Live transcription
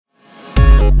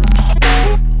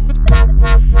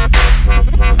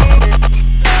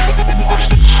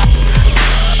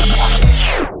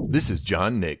is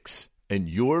John Nix, and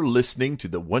you're listening to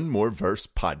the One More Verse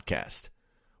podcast.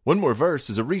 One More Verse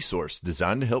is a resource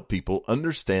designed to help people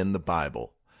understand the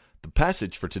Bible. The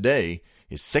passage for today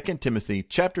is 2 Timothy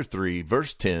chapter 3,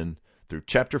 verse 10 through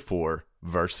chapter 4,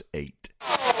 verse 8.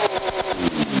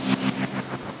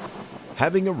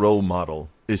 Having a role model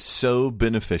is so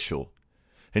beneficial,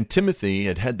 and Timothy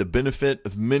had had the benefit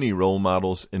of many role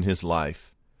models in his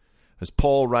life. As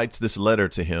Paul writes this letter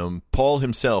to him, Paul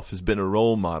himself has been a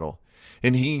role model,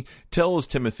 and he tells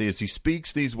Timothy as he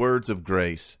speaks these words of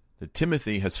grace that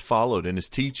Timothy has followed in his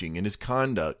teaching, in his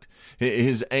conduct,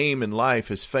 his aim in life,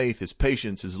 his faith, his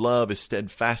patience, his love, his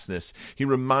steadfastness. He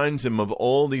reminds him of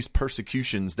all these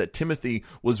persecutions that Timothy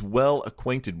was well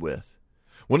acquainted with.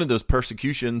 One of those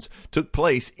persecutions took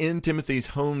place in Timothy's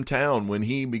hometown when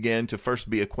he began to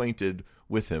first be acquainted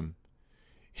with him.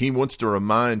 He wants to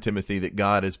remind Timothy that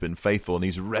God has been faithful and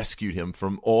he's rescued him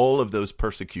from all of those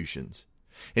persecutions.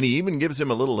 And he even gives him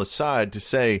a little aside to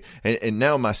say, and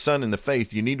now my son in the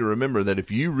faith, you need to remember that if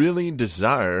you really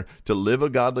desire to live a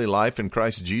godly life in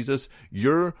Christ Jesus,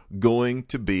 you're going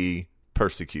to be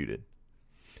persecuted.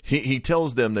 He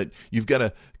tells them that you've got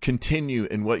to continue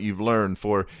in what you've learned.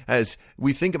 For as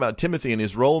we think about Timothy and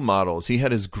his role models, he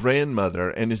had his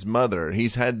grandmother and his mother.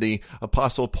 He's had the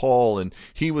Apostle Paul, and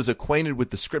he was acquainted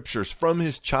with the Scriptures from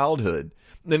his childhood.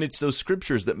 And it's those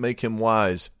Scriptures that make him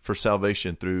wise for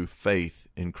salvation through faith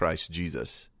in Christ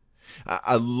Jesus.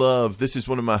 I love, this is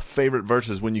one of my favorite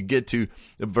verses when you get to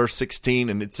verse 16,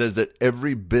 and it says that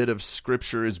every bit of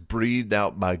Scripture is breathed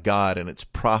out by God, and it's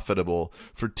profitable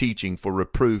for teaching, for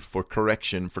reproof, for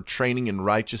correction, for training in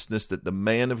righteousness, that the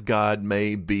man of God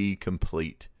may be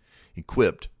complete,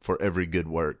 equipped for every good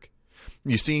work.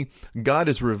 You see, God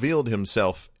has revealed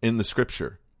himself in the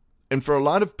Scripture. And for a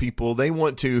lot of people, they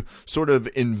want to sort of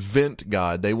invent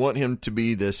God. They want him to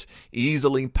be this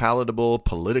easily palatable,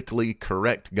 politically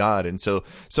correct God. And so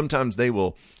sometimes they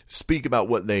will speak about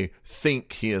what they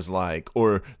think he is like,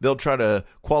 or they'll try to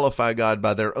qualify God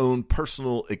by their own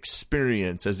personal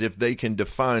experience as if they can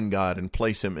define God and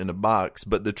place him in a box.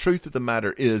 But the truth of the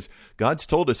matter is, God's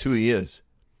told us who he is.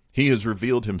 He has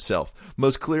revealed himself.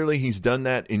 Most clearly, he's done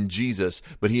that in Jesus,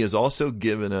 but he has also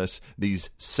given us these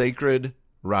sacred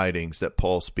writings that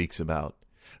Paul speaks about.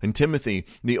 And Timothy,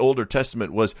 the Older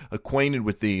Testament, was acquainted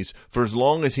with these for as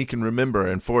long as he can remember.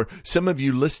 And for some of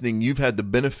you listening, you've had the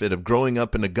benefit of growing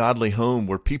up in a godly home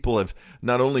where people have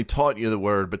not only taught you the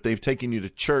word, but they've taken you to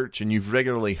church and you've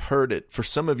regularly heard it. For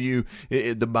some of you,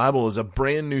 the Bible is a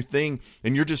brand new thing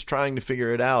and you're just trying to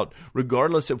figure it out.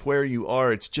 Regardless of where you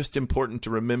are, it's just important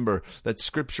to remember that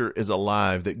Scripture is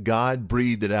alive, that God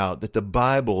breathed it out, that the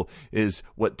Bible is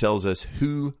what tells us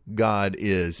who God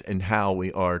is and how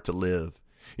we are to live.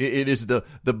 It is the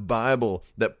Bible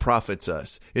that profits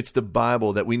us. It's the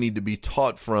Bible that we need to be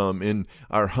taught from in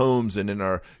our homes and in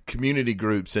our community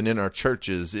groups and in our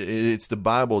churches. It's the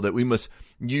Bible that we must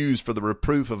use for the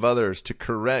reproof of others, to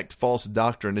correct false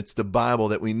doctrine. It's the Bible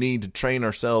that we need to train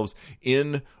ourselves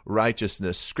in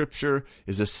righteousness. Scripture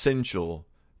is essential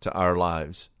to our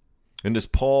lives. And as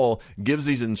Paul gives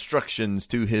these instructions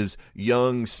to his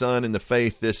young son in the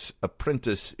faith, this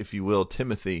apprentice, if you will,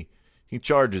 Timothy, he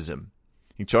charges him.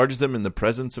 He charges him in the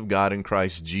presence of God in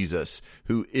Christ Jesus,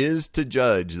 who is to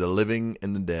judge the living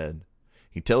and the dead.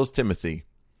 He tells Timothy,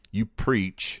 you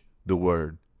preach the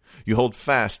word. You hold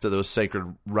fast to those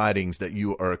sacred writings that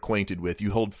you are acquainted with.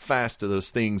 You hold fast to those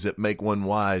things that make one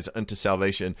wise unto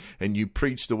salvation. And you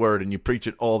preach the word, and you preach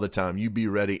it all the time. You be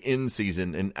ready in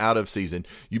season and out of season.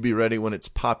 You be ready when it's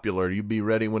popular. You be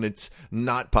ready when it's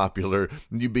not popular.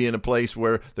 You be in a place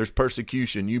where there's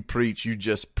persecution. You preach. You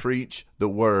just preach the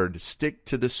word. Stick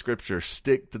to the Scripture.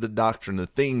 Stick to the doctrine. The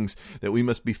things that we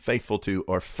must be faithful to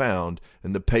are found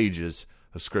in the pages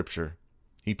of Scripture.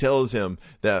 He tells him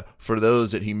that for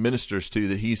those that he ministers to,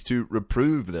 that he's to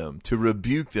reprove them, to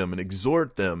rebuke them and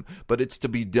exhort them, but it's to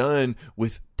be done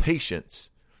with patience.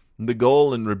 The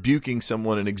goal in rebuking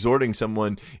someone and exhorting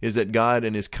someone is that God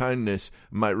in his kindness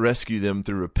might rescue them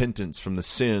through repentance from the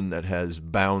sin that has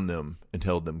bound them and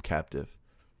held them captive.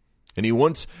 And he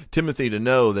wants Timothy to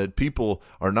know that people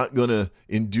are not going to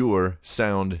endure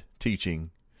sound teaching.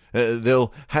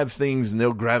 They'll have things and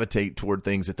they'll gravitate toward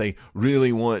things that they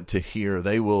really want to hear.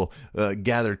 They will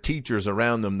gather teachers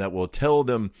around them that will tell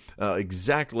them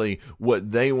exactly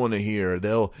what they want to hear.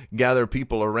 They'll gather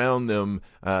people around them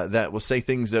that will say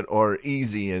things that are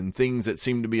easy and things that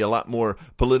seem to be a lot more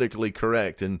politically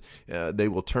correct, and they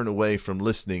will turn away from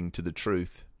listening to the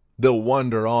truth. They'll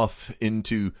wander off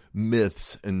into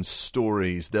myths and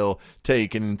stories. They'll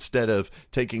take, and instead of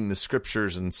taking the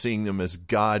scriptures and seeing them as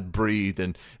God-breathed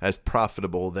and as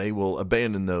profitable, they will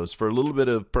abandon those for a little bit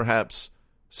of perhaps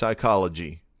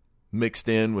psychology mixed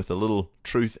in with a little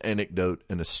truth anecdote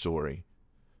and a story.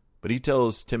 But he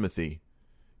tells Timothy,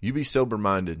 you be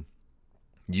sober-minded.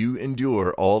 You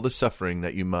endure all the suffering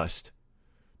that you must.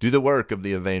 Do the work of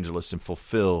the evangelist and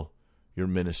fulfill your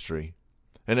ministry.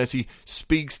 And as he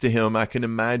speaks to him, I can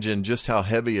imagine just how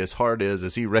heavy his heart is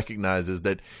as he recognizes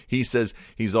that he says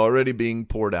he's already being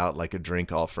poured out like a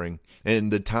drink offering,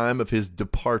 and the time of his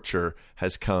departure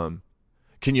has come.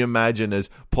 Can you imagine as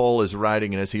Paul is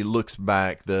writing and as he looks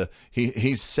back,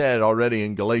 he's said already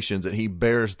in Galatians that he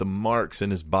bears the marks in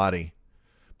his body.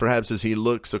 Perhaps as he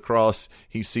looks across,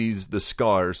 he sees the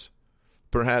scars.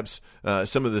 Perhaps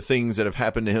some of the things that have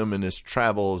happened to him in his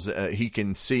travels, he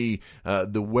can see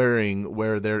the wearing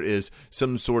where there is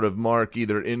some sort of mark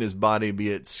either in his body, be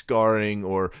it scarring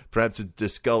or perhaps it's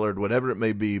discolored, whatever it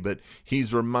may be. But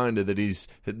he's reminded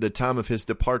that the time of his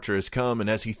departure has come. And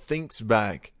as he thinks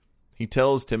back, he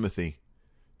tells Timothy,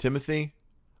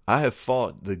 I have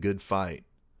fought the good fight.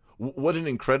 What an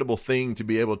incredible thing to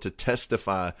be able to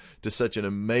testify to such an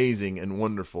amazing and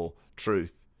wonderful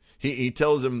truth. He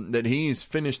tells him that he's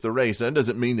finished the race. That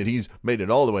doesn't mean that he's made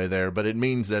it all the way there, but it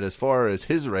means that as far as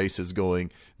his race is going,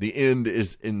 the end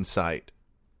is in sight.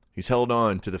 He's held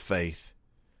on to the faith.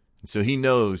 And so he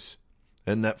knows,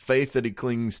 and that faith that he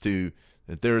clings to,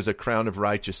 that there is a crown of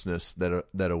righteousness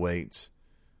that awaits,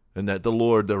 and that the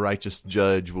Lord, the righteous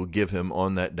judge, will give him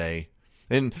on that day.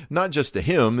 And not just to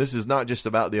him, this is not just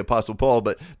about the Apostle Paul,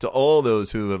 but to all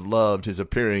those who have loved his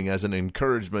appearing as an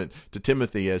encouragement to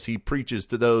Timothy as he preaches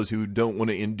to those who don't want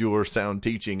to endure sound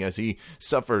teaching, as he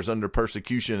suffers under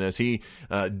persecution, as he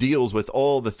deals with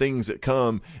all the things that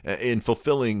come in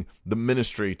fulfilling the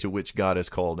ministry to which God has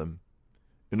called him.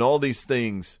 In all these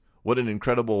things, what an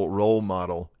incredible role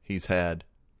model he's had.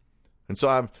 And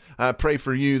so I pray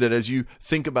for you that as you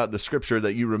think about the Scripture,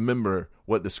 that you remember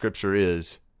what the Scripture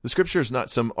is. The Scripture is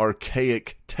not some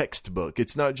archaic textbook.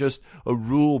 It's not just a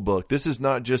rule book. This is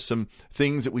not just some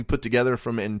things that we put together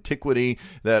from antiquity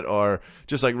that are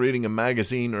just like reading a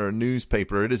magazine or a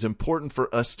newspaper. It is important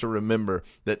for us to remember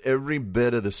that every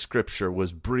bit of the Scripture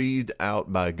was breathed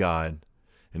out by God.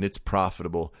 And it's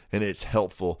profitable, and it's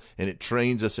helpful, and it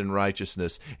trains us in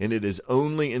righteousness. And it is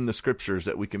only in the Scriptures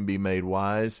that we can be made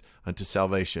wise unto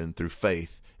salvation through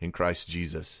faith in Christ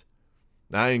Jesus.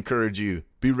 I encourage you,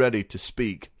 be ready to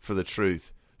speak for the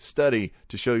truth. Study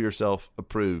to show yourself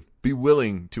approved. Be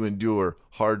willing to endure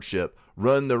hardship.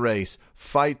 Run the race.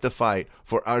 Fight the fight,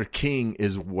 for our King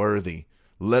is worthy.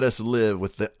 Let us live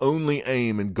with the only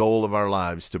aim and goal of our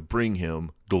lives to bring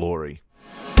him glory.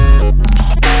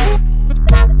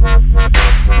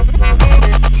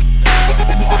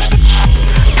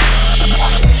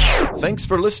 Thanks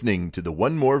for listening to the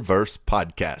One More Verse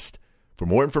podcast. For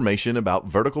more information about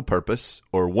Vertical Purpose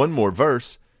or One More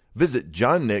Verse, visit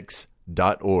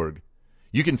johnnix.org.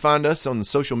 You can find us on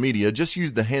social media. Just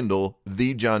use the handle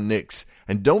 @TheJohnNix.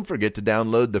 And don't forget to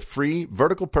download the free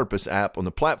Vertical Purpose app on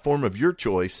the platform of your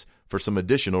choice for some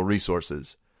additional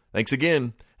resources. Thanks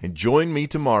again, and join me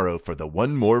tomorrow for the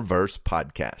One More Verse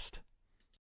podcast.